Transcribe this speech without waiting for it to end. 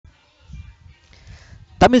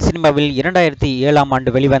தமிழ் சினிமாவில் 2007ஆம் ஆண்டு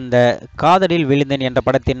வெளிவந்த காதலில் விழுந்தேன் என்ற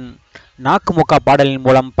படத்தின் நாக்குமுக்கா பாடலின்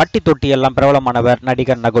மூலம் பட்டி தொட்டி எல்லாம் பிரபலமானவர்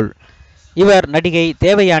நடிகர் நகுல். இவர் நடிகை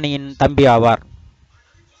தேவயானியின் தம்பி ஆவார்.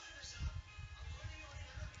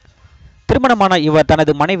 திருமணமான இவர்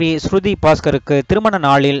தனது மனைவி ஸ்ருதி பாஸ்கருக்கு திருமண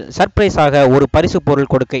நாளில் சர்ப்ரைஸாக ஒரு பரிசு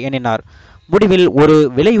பொருள் கொடுக்க எண்ணினார். முடிவில் ஒரு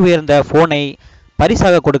விலை உயர்ந்த போனை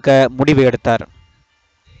பரிசாக கொடுக்க முடிவு எடுத்தார்.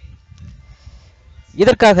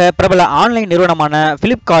 இதற்காக பிரபல ஆன்லைன் நிறுவனமான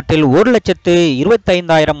பிளிப்கார்ட்டில்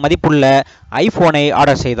 1,25,000 மதிப்புள்ள ஐபோனை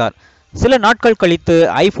ஆர்டர் செய்தார். சில நாட்கள் கழித்து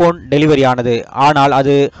ஐபோன் டெலிவரி ஆனது. ஆனால்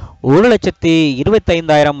அது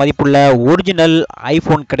 1,25,000 மதிப்புள்ள ஒரிஜினல்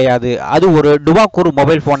ஐபோன் கிடையாது. அது ஒரு டுபாக்கூர்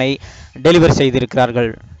மொபைல் போனை டெலிவரி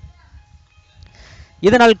செய்திருக்கிறார்கள்.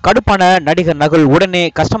 இதனால் கடுப்பான நடிகர் நகுல் உடனே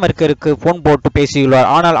கஸ்டமர் கேருக்கு போன் போட்டு பேசியுள்ளார்.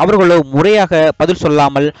 ஆனால் அவர்களோ முறையாக பதில்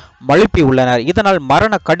சொல்லாமல் மழுப்பி உள்ளனர். இதனால்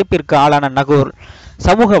மரண கடுப்பிற்கு ஆளான நகுல்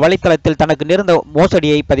சமூக வலைத்தளத்தில் தனக்கு நேர்ந்த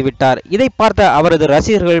மோசடியை பதிவிட்டார். இதை பார்த்த அவரது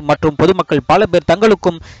ரசிகர்கள் மற்றும் பொதுமக்கள் பல பேர்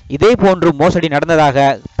தங்களுக்கும் இதே போன்று மோசடி நடந்ததாக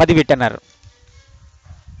பதிவிட்டனர்.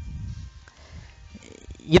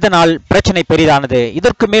 இதனால் பிரச்சனை பெரிதானது.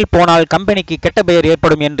 இதற்கு மேல் போனால் கம்பெனிக்கு கெட்ட பெயர்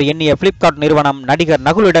ஏற்படும் என்று எண்ணிய பிளிப்கார்ட் நிறுவனம் நடிகர்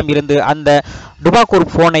நகுலிடம் இருந்து அந்த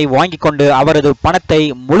டுபாக்கூர் போனை வாங்கிக் கொண்டு அவரது பணத்தை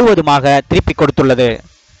முழுவதுமாக திருப்பி கொடுத்துள்ளது.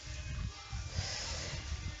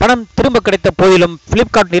 பணம் திரும்ப கிடைத்த போதிலும்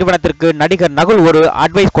பிளிப்கார்ட் நிறுவனத்திற்கு நடிகர் நகுல் ஒரு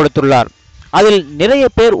அட்வைஸ் கொடுத்துள்ளார். அதில் நிறைய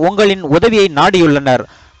பேர் உங்களின் உதவியை நாடியுள்ளனர்.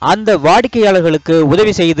 அந்த வாடிக்கையாளர்களுக்கு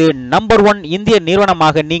உதவி செய்து நம்பர் 1 இந்திய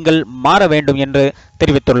நிறுவனமாக நீங்கள் மாற வேண்டும் என்று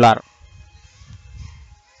தெரிவித்துள்ளார்.